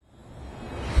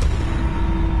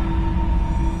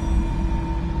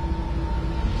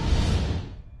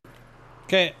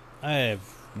Okay, I have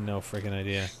no freaking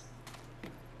idea.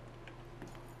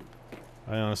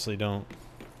 I honestly don't.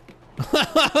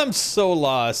 I'm so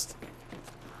lost.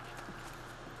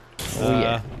 Oh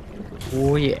yeah.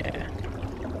 Oh yeah.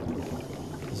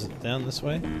 Is it down this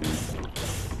way?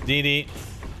 DD.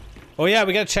 Oh yeah,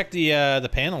 we gotta check the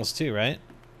panels too, right?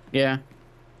 Yeah.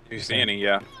 If you see any,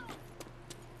 yeah.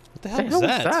 What the hell was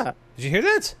that? Did you hear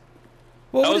that?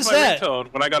 Well, what is that? that? Was my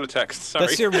ringtone when I got a text. Sorry.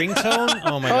 That's your ringtone?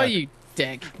 Oh my god. Oh, you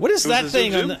dick. What is that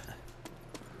thing zoom on the...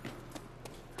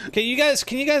 Okay,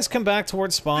 can you guys come back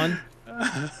towards spawn?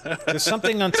 There's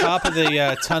something on top of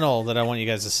the tunnel that I want you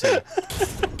guys to see.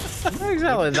 Not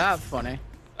exactly that funny.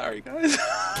 Sorry, guys.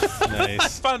 Nice. I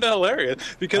found it hilarious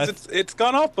because it's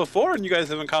gone off before and you guys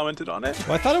haven't commented on it.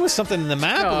 Well, I thought it was something in the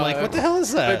map. I'm like, what the hell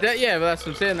is that? But yeah, but that's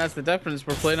what I'm saying. That's the difference.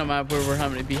 We're playing a map where we're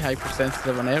having to be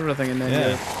hypersensitive on everything, and then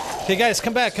yeah. Okay, guys,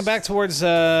 come back towards.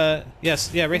 Yes,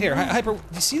 yeah, right here. Hyper. Do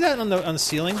you see that on the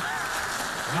ceiling?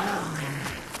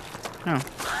 Oh.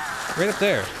 Right up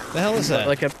there. The hell is that?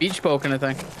 Like a beach ball kind of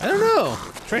thing. I don't know.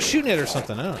 Try shooting it or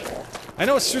something. I don't know. I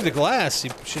know it's through the glass.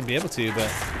 You shouldn't be able to, but.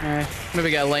 Maybe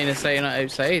get a line of sight on it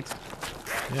outside.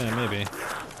 Yeah, maybe.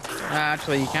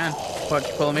 Actually, you can. Watch,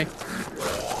 follow me.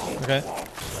 Okay.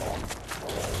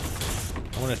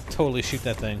 I want to totally shoot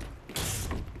that thing.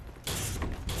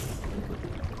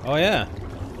 Oh yeah.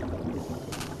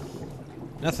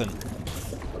 Nothing.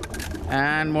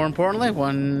 And more importantly,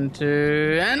 1,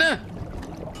 2, and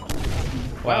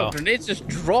wow, grenades just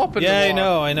drop in the water.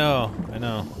 Yeah, I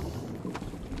know.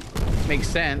 Makes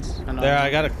sense. There, I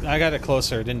got it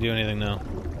closer. Didn't do anything though.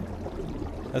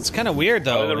 That's kind of weird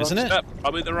though, isn't it?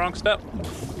 Probably the wrong step.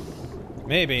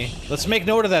 Maybe. Let's make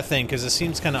note of that thing because it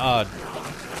seems kind of odd.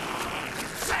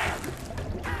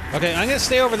 Okay, I'm gonna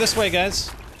stay over this way,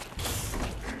 guys.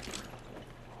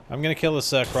 I'm gonna kill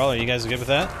this crawler. You guys good with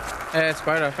that? It's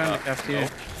Spider. I found the cafeteria.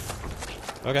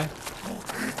 Okay.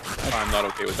 I'm not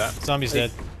okay with that. Zombie's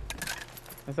dead.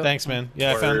 Thanks, man.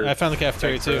 Yeah, I found the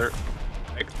cafeteria too.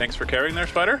 Thanks for carrying there,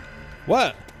 Spider.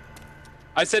 What?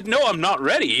 I said no, I'm not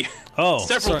ready. Oh,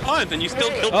 several times, and you still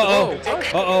killed Oh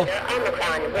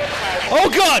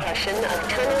god!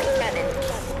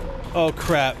 Oh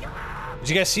crap! Did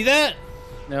you guys see that?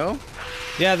 No.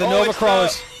 Yeah, the Nova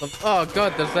crawlers. Oh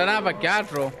god, there's an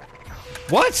Avogadro.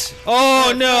 What?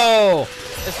 Oh no!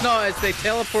 It's not. It's they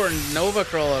teleport Nova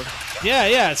crawler.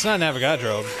 Yeah, it's not an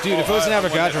Avogadro. Dude, if it was an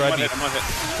Avogadro, I'd be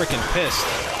freaking pissed.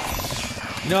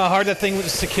 You know how hard that thing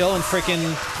was to kill in freaking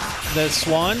the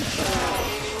Swan?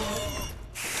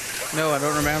 No, I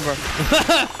don't remember.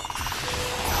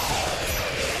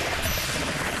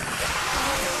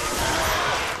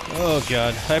 Oh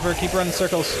god. Hyper, keep running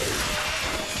circles.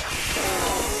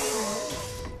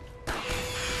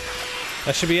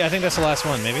 That should be, I think that's the last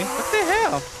one, maybe? What the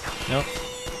hell? Nope.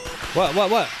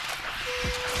 What?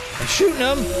 I'm shooting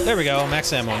them! There we go,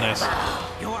 max ammo, nice.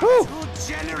 Woo!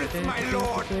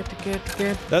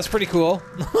 That's pretty cool.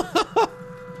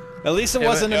 At least it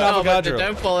wasn't an Avogadro. The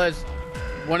downfall is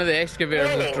one of the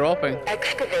excavators was dropping.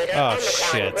 Oh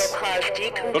shit.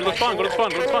 Go to the spawn, go to the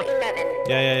spawn.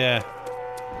 Yeah.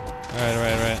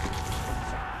 Alright.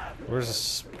 Where's the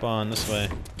spawn? This way.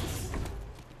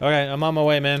 Okay, I'm on my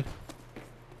way, man.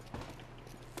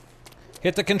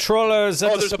 Hit the controllers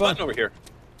at the there's spawn. a button over here.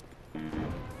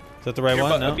 Is that the right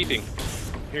one? No. Beeping.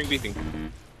 Hearing beeping.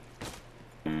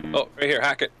 Oh, right here,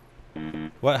 hack it.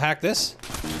 What, hack this?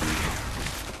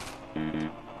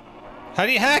 How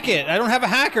do you hack it? I don't have a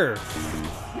hacker.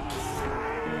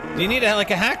 You need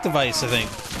like a hack device, I think.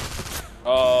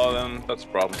 Oh, then that's a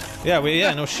problem. Yeah,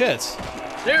 no shit.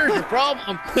 There's your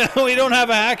problem. We don't have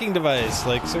a hacking device,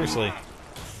 like seriously.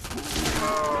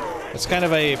 It's kind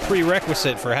of a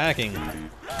prerequisite for hacking. You know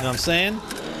what I'm saying?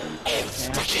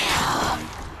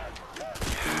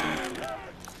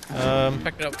 I'm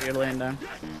picking up where you're laying down.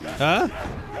 Huh?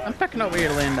 I'm picking up where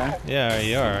you're laying down. Yeah,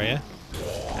 you are you?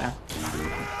 Yeah.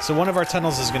 So one of our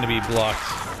tunnels is going to be blocked,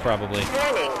 probably.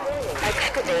 Warning.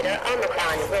 Excavator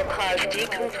Omicron will cause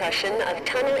decompression of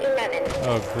Tunnel 11.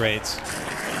 Oh, great.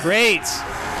 Great!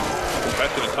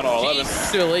 Back to the tunnel 11.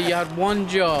 Sully, you had one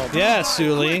job. Yeah,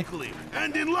 Sully.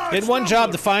 You had one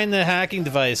job to find the hacking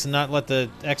device and not let the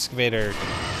excavator...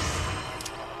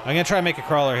 I'm going to try and make a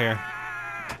crawler here.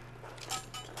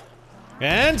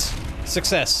 And...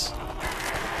 success.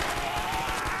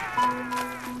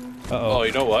 Uh-oh. Oh,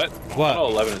 you know what? What? Tunnel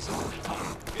 11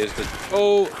 is the...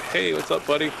 Oh, hey, what's up,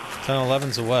 buddy? Tunnel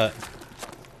 11's a what?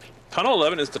 Tunnel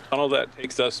 11 is the tunnel that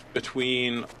takes us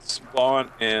between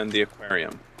spawn and the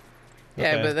aquarium.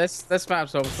 Yeah, Okay. but this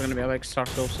map's obviously going to be a big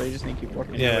circle, so you just need to keep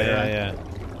working your way around. Yeah.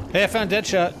 Hey, I found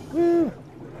Deadshot. Woo!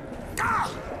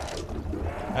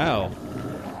 Ow.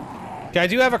 Okay, I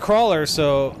do have a crawler,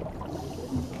 so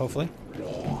hopefully.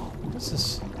 This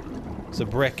is it's a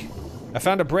brick. I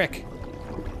found a brick.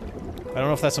 I don't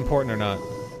know if that's important or not.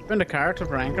 Found a character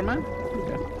for Anchorman?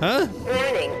 Okay. Huh?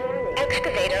 Warning.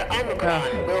 Excavator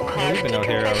Omicron will cause we've been out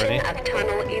here decompression already. of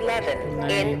Tunnel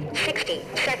 11 in 60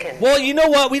 seconds. Well, you know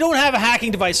what? We don't have a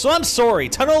hacking device, so I'm sorry.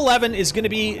 Tunnel 11 is going to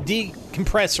be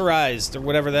decompressorized, or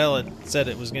whatever the hell it said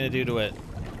it was going to do to it.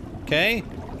 Okay?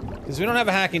 Because we don't have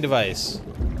a hacking device.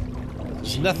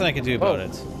 There's nothing I can do about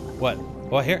it. What?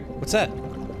 Oh, I hear... What's that?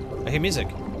 I hear music.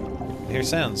 I hear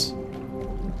sounds.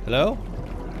 Hello?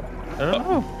 I don't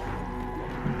know.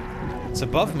 It's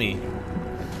above me.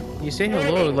 You say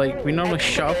hello, like, we normally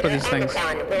shop for these things.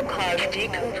 Omicron will cause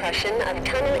decompression of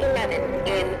Tunnel 11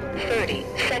 in 30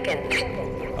 seconds.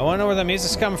 I want to know where that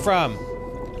music's coming from.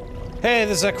 Hey,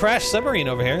 there's a crashed submarine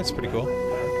over here. It's pretty cool.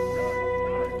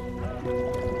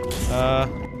 I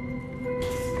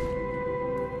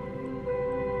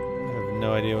have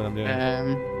no idea what I'm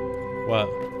doing. What?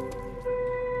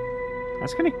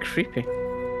 That's kind of creepy.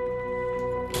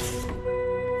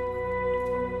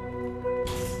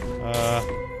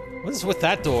 What is with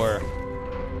that door?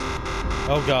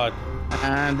 Oh god.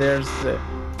 And there's the...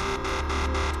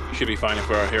 You should be fine if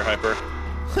we're here, Hyper.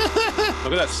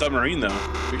 Look at that submarine, though.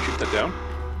 Can we shoot that down?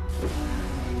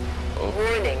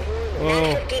 Warning.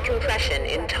 Whoa. Massive decompression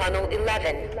in Tunnel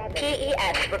 11.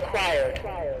 PES required.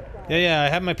 Yeah, I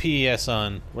have my PES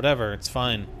on. Whatever, it's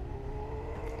fine.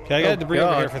 Okay, I got Oh, debris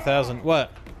over God. here for 1,000.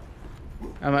 What?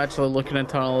 I'm actually looking at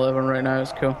Tunnel 11 right now,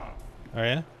 it's cool. Are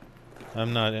you?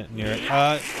 I'm not near it.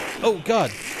 Oh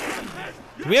god.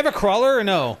 Do we have a crawler or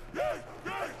no?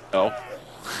 No.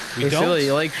 We Hey, don't? Silly,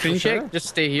 you like screen For sure? check? Just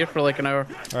stay here for like an hour.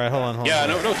 Alright, hold on. Yeah,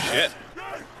 no shit.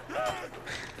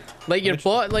 Like your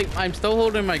bot, like I'm still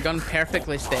holding my gun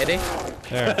perfectly steady.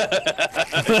 There.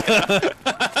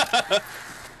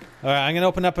 Alright, I'm gonna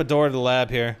open up a door to the lab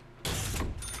here.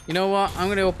 You know what? I'm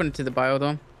gonna open it to the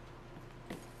biodome.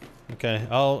 Okay,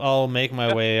 I'll make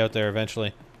my way out there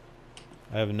eventually.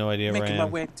 I have no idea where I am. Making my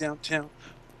way downtown.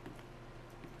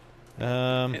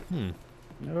 Oh.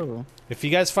 If you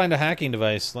guys find a hacking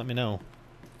device, let me know.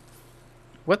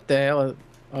 What the hell?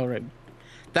 All right.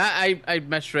 That I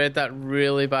misread that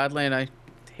really badly, and I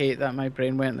hate that my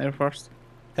brain went there first.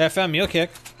 Hey, I found meal kick.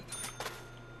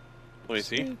 Let me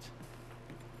see.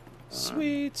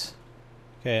 Sweet.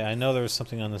 Okay, I know there was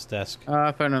something on this desk.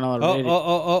 I found another Oh, radio.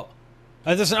 oh.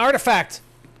 There's an artifact.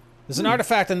 There's an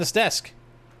artifact on this desk.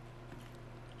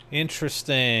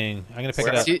 Interesting. I'm gonna pick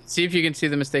it up. See if you can see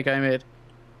the mistake I made.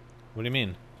 What do you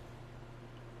mean?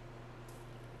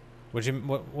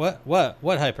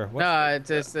 What Hyper? What? No, it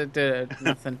just it did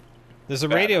nothing. There's a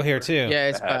radio here too. Yeah,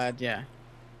 it's bad. Yeah.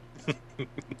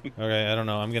 Okay, I don't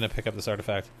know. I'm gonna pick up this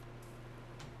artifact.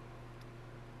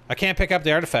 I can't pick up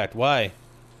the artifact. Why?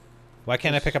 Why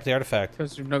can't I pick up the artifact?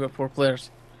 Because we've now got 4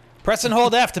 players. Press and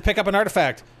hold F to pick up an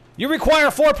artifact. You require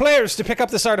 4 players to pick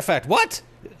up this artifact. What?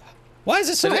 Why is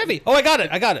it so heavy? Oh, I got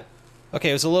it. Okay,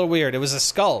 it was a little weird. It was a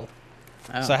skull.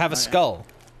 Oh, So I have a okay. skull.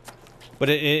 But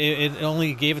it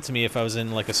only gave it to me if I was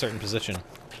in like a certain position,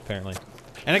 apparently.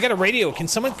 And I got a radio. Can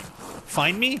someone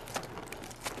find me?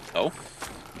 Oh.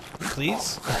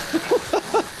 Please?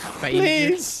 But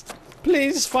you-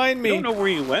 Please find me. You don't know where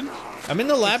you went? I'm in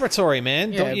the laboratory,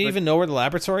 man. Yeah, Don't you but- even know where the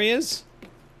laboratory is?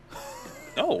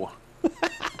 No.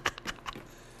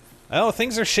 Oh,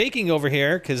 things are shaking over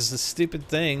here because the stupid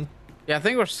thing. Yeah, I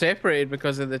think we're separated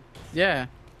because of the. Yeah.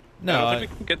 No, I don't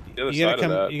think we can get the other you side gotta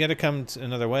come. of that. You gotta come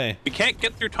another way. We can't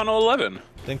get through Tunnel 11.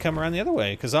 Then come around the other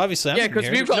way, because obviously I'm Yeah, in because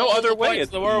here. we've got no all other the way points at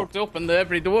in the the world to open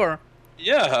every door.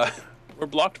 Yeah. We're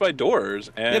blocked by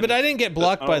doors. And Yeah, but I didn't get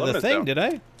blocked by the thing, did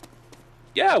I?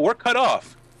 Yeah, we're cut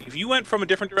off. If you went from a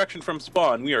different direction from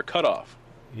spawn, we are cut off.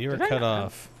 You were Did I cut not?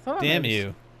 off. I thought Damn I was-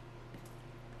 you.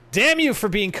 Damn you for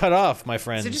being cut off, my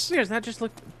friends. Is it just me or does that just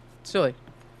look silly?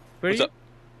 Where What's are you? up?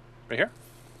 Right here?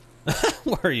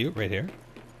 Where are you? Right here.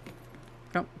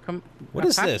 Come. What I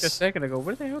is passed you this? A second ago.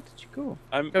 Where the hell did you go?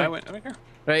 I went right here.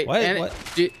 Right. What? and What?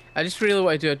 I just really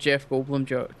want to do a Jeff Goldblum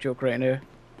joke right now.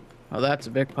 Oh, that's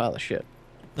a big pile of shit.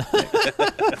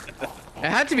 It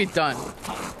had to be done.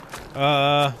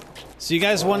 So you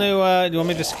guys want to? Do you want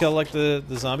me to just kill like the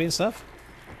zombie and stuff?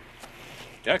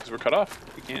 Yeah, because we're cut off.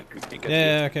 We can't get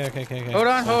Yeah. Okay. Hold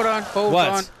on. Hold on.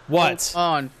 What? What? Hold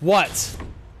on. What?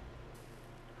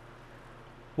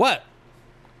 What?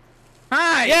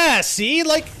 Hi. Yeah. See,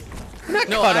 like, I'm not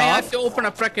No, cut I off. have to open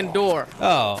a frickin' door.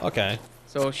 Oh, okay.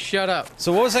 So shut up.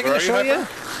 So what was I Where going to are you, show you?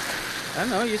 Hyper? I don't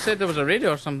know. You said there was a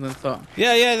radio or something. Thought.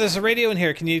 Yeah. There's a radio in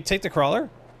here. Can you take the crawler?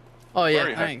 Oh Where are yeah.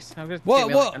 you, Thanks. I'm gonna What- take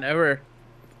me what- like an hour.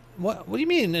 What do you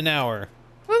mean an hour?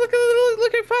 Well,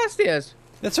 look how fast he is.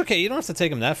 That's okay. You don't have to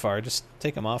take him that far. Just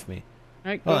take him off me.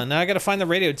 Right, Hold on. Now I gotta find the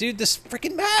radio. Dude, this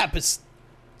freaking map is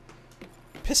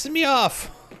pissing me off.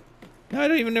 Now I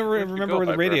don't even remember where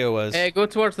the radio was. Hey, go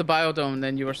towards the biodome, and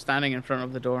then you were standing in front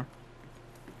of the door.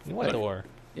 What door?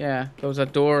 Yeah, there was a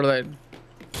door that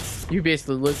you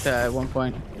basically looked at one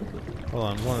point. Hold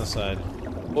on. One on the side.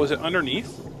 Was it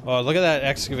underneath? Oh, look at that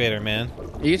excavator, man.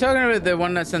 Are you talking about the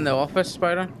one that's in the office,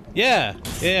 Spider? Yeah.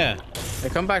 Yeah. Hey,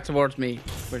 come back towards me,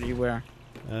 where you were.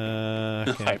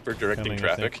 Okay. Hyper directing Coming, I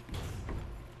traffic. think.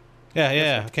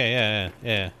 Yeah. Okay.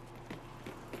 Yeah.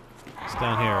 It's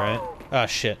down here, right? Oh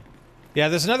shit. Yeah,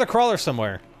 there's another crawler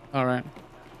somewhere. All right.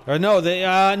 Or no,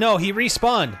 no, he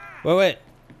respawned. Wait.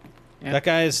 Yeah.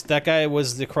 That guy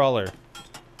was the crawler. I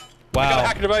got a Wow.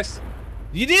 hacker device.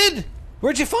 You did?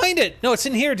 Where'd you find it? No, it's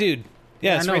in here, dude.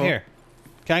 Yeah, Yeah, it's I right know. here.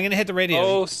 Okay, I'm gonna hit the radio.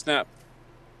 Oh snap!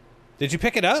 Did you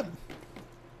pick it up?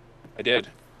 I did.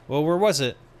 Well, where was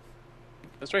it?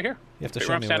 It's right here. You have to Right show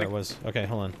where I'm me where it standing. was. Okay,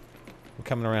 hold on. We're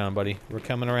coming around, buddy. We're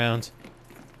coming around.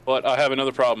 But I have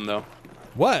another problem though.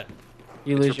 What?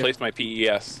 You It's lose your... replaced my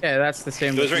PES. Yeah, that's the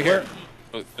same. It was right here.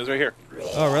 It was right here.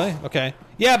 Oh, really? Okay.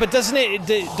 Yeah, but doesn't it?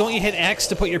 Don't you hit X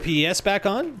to put your PES back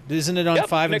on? Isn't it on Yep,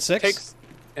 5 and and it 6?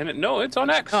 No, it's on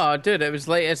X. Oh, dude,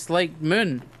 it's like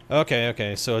Moon.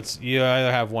 Okay. So it's you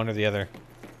either have one or the other.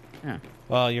 Yeah.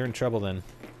 Well, you're in trouble then.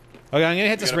 Okay, I'm gonna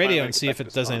hit this gotta radio finally and see get if back it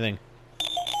to does this anything.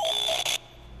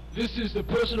 This is the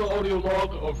personal audio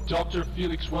log of Dr.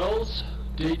 Felix Wells.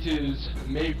 Date is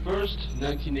May 1st,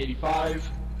 1985.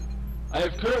 I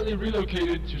have currently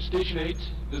relocated to Station 8,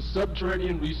 the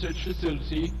subterranean research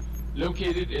facility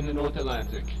located in the North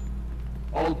Atlantic.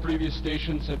 All previous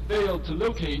stations have failed to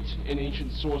locate an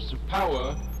ancient source of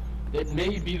power that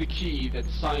may be the key that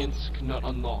science cannot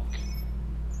unlock.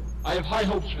 I have high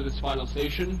hopes for this final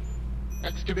station.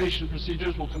 Excavation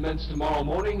procedures will commence tomorrow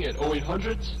morning at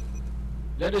 0800.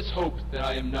 Let us hope that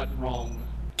I am not wrong.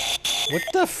 What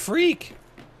the freak?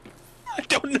 I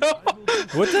don't know.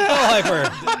 What the hell, Hyper?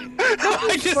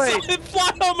 I just saw it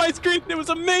fly on my screen. It was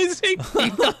amazing.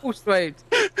 Ghost wait.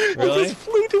 It Really? just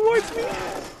flew towards me.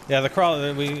 Yeah, the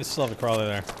crawler. We still have the crawler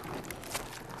there.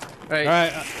 Right. All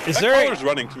right. Is That there crawler's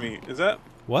running to me. Is that?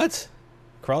 what?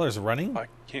 Crawler's running? I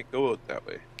can't go out that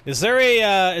way. Is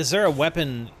there a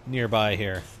weapon nearby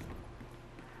here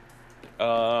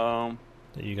I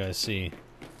that you guys see?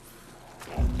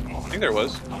 think there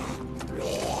was.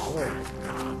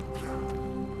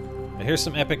 I hear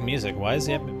some epic music. Why is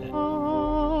the epic?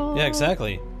 Yeah,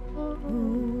 exactly.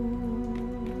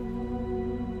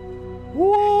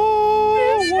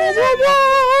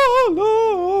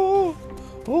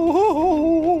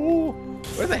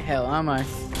 Where the hell am I?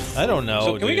 I don't know,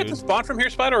 So can we get the spawn from here,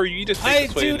 Spider, or you just take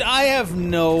this way? Dude, I have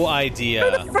no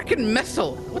idea. Freaking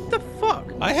missile! What the fuck?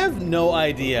 I have no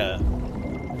idea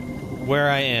where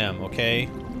I am, okay?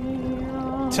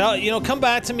 Come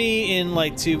back to me in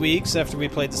like 2 weeks after we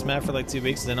played this map for like 2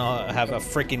 weeks, then I'll have a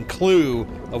freaking clue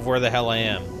of where the hell I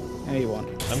am. Yeah, you won.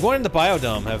 I'm going to the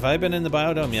biodome. Have I been in the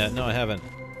biodome yet? No, I haven't.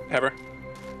 Ever.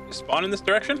 Is spawn in this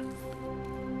direction?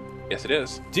 Yes, it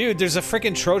is. Dude, there's a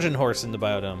freaking Trojan horse in the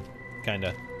biodome.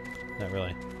 Kinda. Not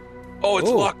really. Oh, it's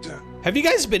Ooh. locked. Have you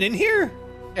guys been in here?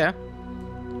 Yeah.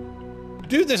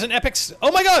 Dude, there's an epic...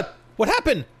 Oh my god! What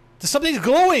happened? Something's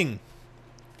glowing!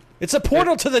 It's a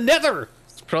portal to the nether!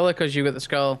 It's probably because you got the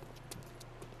skull.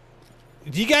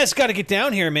 You guys gotta get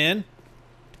down here, man.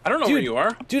 I don't know Dude, where you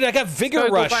are. Dude, I got Vigor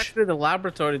Go back Rush. through the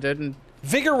laboratory, dude, and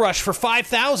Vigor Rush for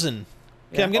 5,000.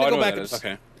 Okay, Yeah. I'm gonna Oh, I go know back. where that is.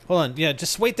 Okay. Hold on. Yeah,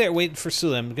 just wait there. Wait for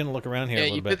Sula. I'm gonna look around here yeah, a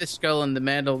you little put the bit. skull in the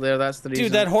medal there. That's the reason.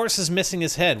 Dude, that horse is missing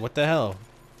his head. What the hell?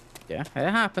 Yeah,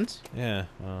 it happens. Yeah.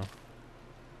 Well.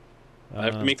 I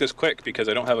have to make this quick because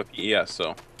I don't have a PES,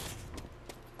 so.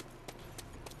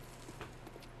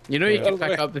 You know you Yeah. can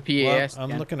pick up the Well, PAS. I'm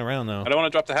Ken. looking around now. I don't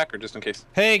want to drop the hacker just in case.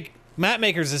 Hey, map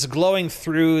makers is glowing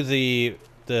through the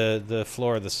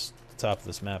floor of this top of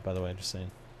this map. By the way, just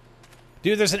saying.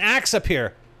 Dude, there's an axe up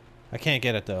here. I can't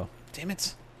get it though. Damn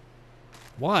it.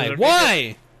 Why? There's a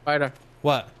Why? Spider,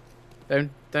 What?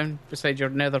 down beside your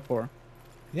nether pore.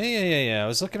 Yeah. I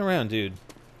was looking around, dude.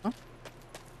 Huh?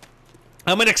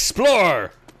 I'm an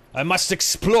explorer. I must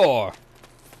explore.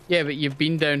 Yeah, but you've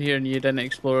been down here and you didn't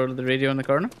explore the radio in the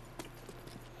corner.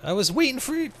 I was waiting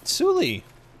for Sully.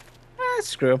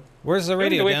 Screw 'em. Where's the Don't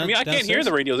radio? wait for me. I can't hear downstairs?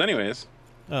 the radios anyways.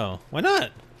 Oh, why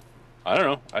not? I don't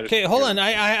know. I just Okay, hold on.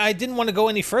 I didn't want to go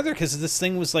any further because this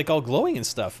thing was like all glowing and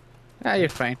stuff. Ah, you're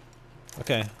fine.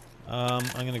 Okay, I'm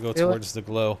gonna go Really? towards the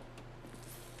glow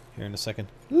here in a second.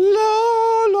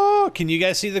 La la. Can you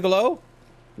guys see the glow?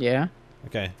 Yeah.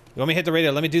 Okay. You want me to hit the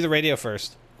radio? Let me do the radio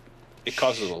first. It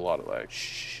causes a lot of lag.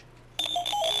 Shh.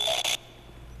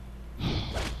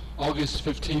 August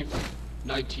 15th,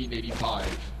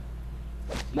 1985.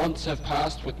 Months have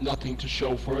passed with nothing to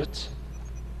show for it,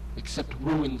 except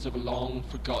ruins of a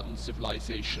long-forgotten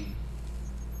civilization.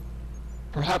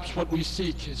 Perhaps what we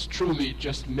seek is truly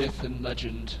just myth and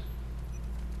legend.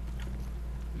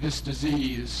 This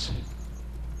disease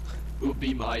will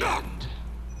be my end,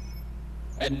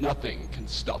 and nothing can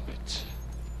stop it.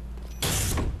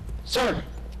 Sir,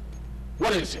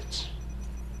 what is it?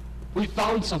 We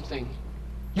found something.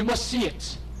 You must see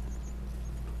it.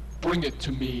 Bring it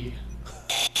to me.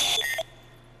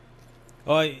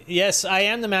 Oh, yes, I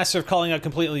am the master of calling out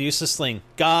completely useless thing.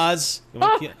 Gauze.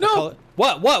 No!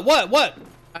 What?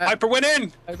 Hyper went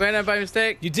in! I went in by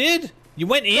mistake. You did? You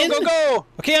went in? Go!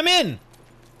 Okay, I'm in.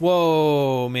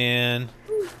 Whoa, man.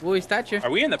 Woolly statue. Are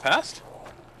we in the past?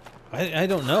 I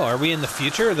don't know. Are we in the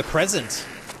future or the present?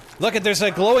 Look, there's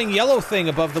a glowing yellow thing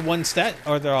above the one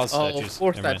or they're all statues.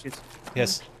 Four Never mind. statues.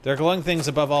 Yes, there are glowing things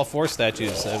above all 4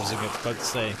 statues, I was about to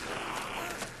say.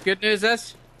 Good news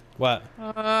is, What?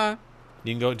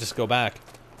 You can just go back.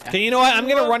 Yeah. Okay, you know what? I'm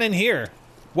gonna run in here.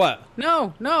 What?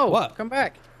 no. What? Come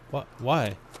back. What?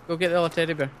 Why? Go get the little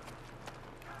teddy bear.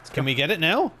 Can we get it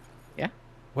now? Yeah.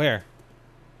 Where?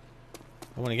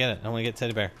 I want to get it. I want to get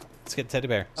teddy bear. Let's get teddy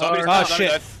bear. Somebody's Oh, dead,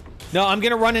 shit. dead. No, I'm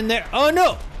gonna run in there. Oh,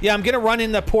 no! Yeah, I'm gonna run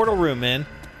in the portal room, man.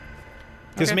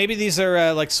 Because Okay. maybe these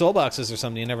are, like, soul boxes or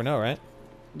something. You never know, right?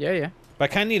 Yeah.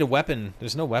 But I kind of need a weapon.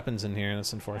 There's no weapons in here.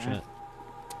 That's unfortunate.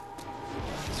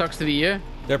 Sucks to be you.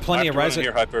 There are plenty of Here,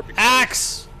 riser. Hyper.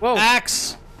 Axe! Whoa.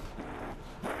 Axe!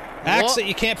 Axe What? that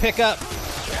you can't pick up.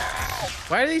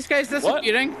 Why are these guys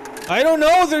disappearing? I don't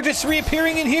know. They're just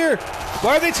reappearing in here.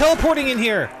 Why are they teleporting in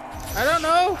here? I don't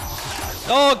know.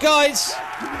 Oh, guys.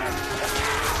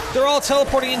 They're all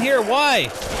teleporting in here. Why?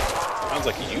 Sounds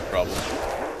like a you problem.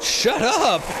 Shut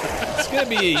up. It's going to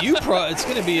be a you It's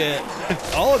going to be a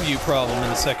all of you problem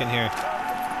in a second here.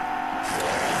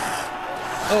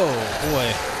 Oh,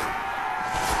 boy.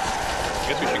 I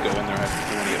guess we should go in there if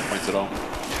we want to get points at all.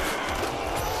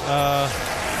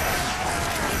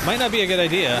 Might not be a good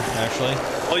idea, actually.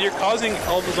 Well, you're causing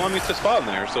all the zombies to spawn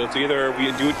there, so it's either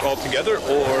we do it all together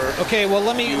or... Okay, well,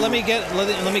 let me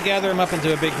gather them up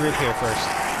into a big group here first.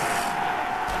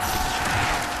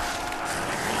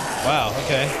 Wow,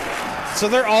 okay. So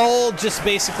they're all just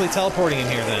basically teleporting in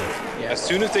here then. As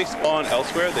soon as they spawn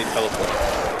elsewhere, they teleport.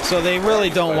 So they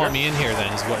really don't want me in here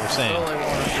then, is what we're saying. All I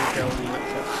want to do is kill them.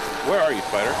 Where are you,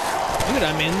 Spider? Dude,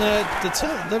 I'm in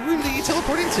the room that you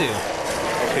teleport into.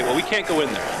 Okay, well, we can't go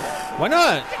in there. Why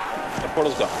not? The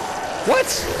portal's gone. What?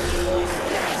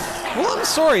 Well, I'm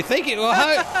sorry. Thank you. Well,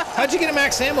 how'd you get a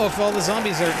max ammo if all the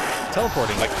zombies are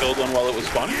teleporting? I killed one while it was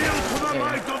spawning.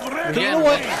 Okay, you know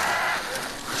what?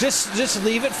 Just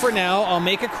leave it for now. I'll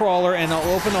make a crawler and I'll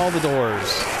open all the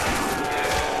doors.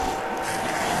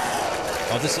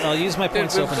 I'll use my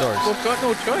points to open doors. We've got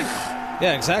no choice.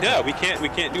 Yeah, exactly. Yeah, we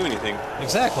can't do anything.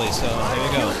 Exactly. So there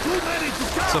you go.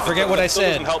 So forget what I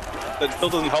said. That still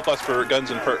doesn't help us for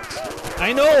guns and perks.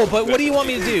 I know, but what do you want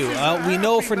me to do? We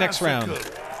know for next round.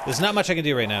 There's not much I can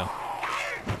do right now.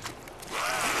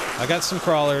 I got some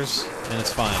crawlers, and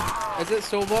it's fine. Is it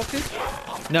soul boxes?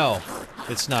 No,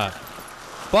 it's not.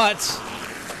 But,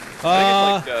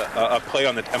 I think it's like a play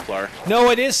on the Templar.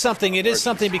 no, it is something. It is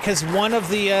something because one of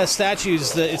the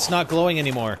statues, it's not glowing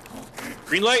anymore.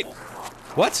 Green light.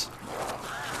 What?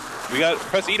 We got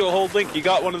press E to hold link. You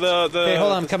got one of the. Okay,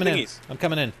 hold on. I'm coming in. thingies. I'm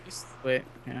coming in. Wait,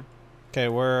 yeah. Okay,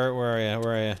 where are you?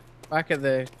 Where are you? Back at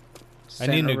the. I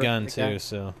need a new center gun of the too.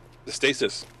 So. The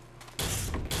stasis.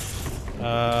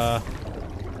 Are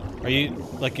you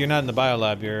like you're not in the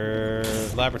biolab? You're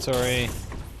laboratory.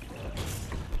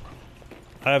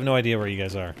 I have no idea where you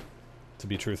guys are, to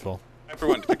be truthful. I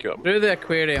went to pick you up. Through the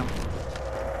aquarium.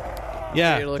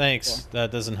 Yeah, you're looking thanks.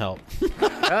 That doesn't help.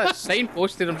 Yeah, it's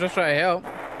signposted. I'm just trying to help.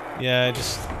 Yeah, I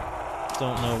just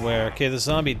don't know where. Okay, the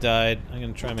zombie died. I'm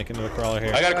gonna try and make another crawler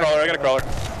here. I got a crawler.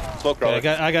 Slow crawler. Okay,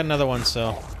 I got another one.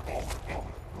 So,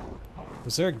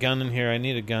 was there a gun in here? I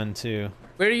need a gun too.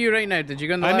 Where are you right now? Did you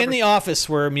go in the I'm in laboratory? the office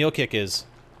where Meal Kick is.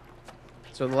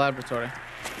 So the laboratory.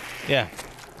 Yeah.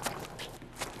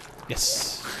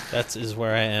 Yes, that is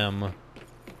where I am.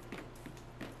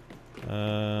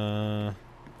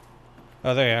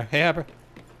 Oh, there you are. Hey, Hopper.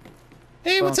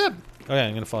 Hey, what's up? Okay,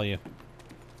 I'm gonna follow you.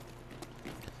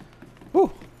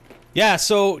 Whew. Yeah.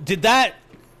 So, did that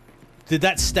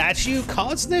statue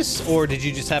cause this, or did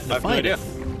you just happen to I have no find idea.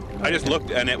 it? I just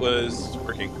looked and it was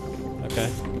working. Okay.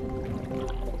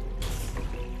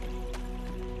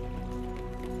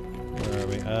 Where are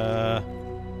we?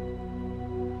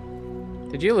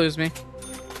 Did you lose me?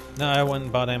 No, I went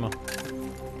and bought ammo.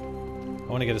 I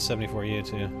want to get a 74U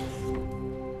too.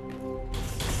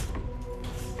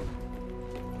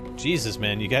 Jesus,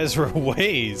 man, you guys are a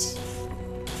ways.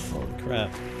 Holy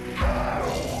crap.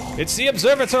 It's the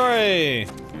observatory!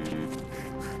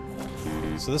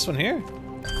 So this one here?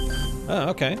 Oh,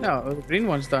 okay. No, the green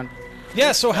one's done.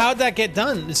 Yeah, so how'd that get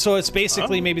done? So it's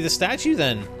basically maybe the statue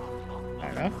then? I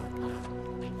don't know.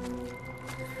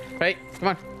 Right, come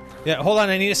on. Yeah, hold on,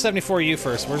 I need a 74U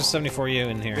first. Where's the 74U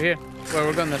in here? We're here. Well,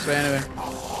 we're going this way anyway.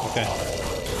 Okay.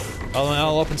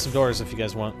 I'll open some doors if you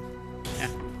guys want. Yeah.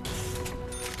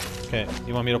 Okay,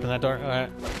 you want me to open that door? Alright.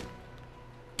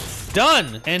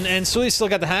 Done! And Sully's still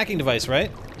got the hacking device,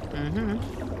 right?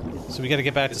 Mm-hmm. So we gotta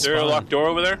get back to Is spawn. there a locked door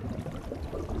over there?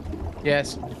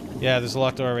 Yes. Yeah, there's a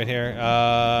locked door right here.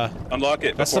 Unlock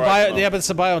it. That's the before I bio. come Yeah, up. but it's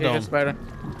the biodome. Here, spider.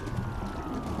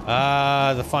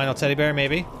 The final teddy bear,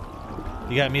 maybe.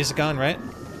 You got music on, right?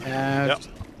 Yep.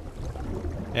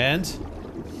 And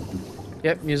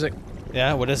Yep, music.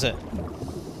 yeah, what is it?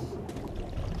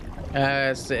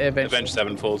 It's the Avenged. Avenged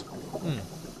Sevenfold.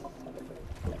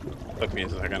 Took me a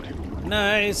second.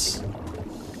 Nice.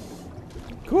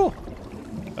 Cool.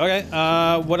 Okay.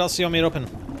 What else do you want me to open?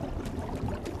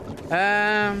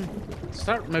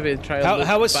 Start maybe try.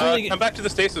 How was Sully? Come back to the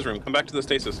stasis room. Come back to the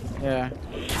stasis. Yeah.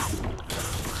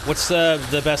 What's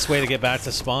the best way to get back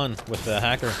to spawn with the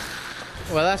hacker?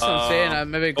 Well, that's what I'm saying. I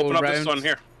maybe go Open up round. this one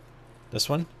here. This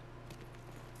one.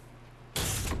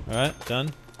 All right,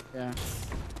 done. Yeah.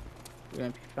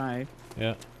 MP5.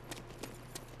 Yeah.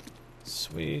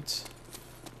 Sweet.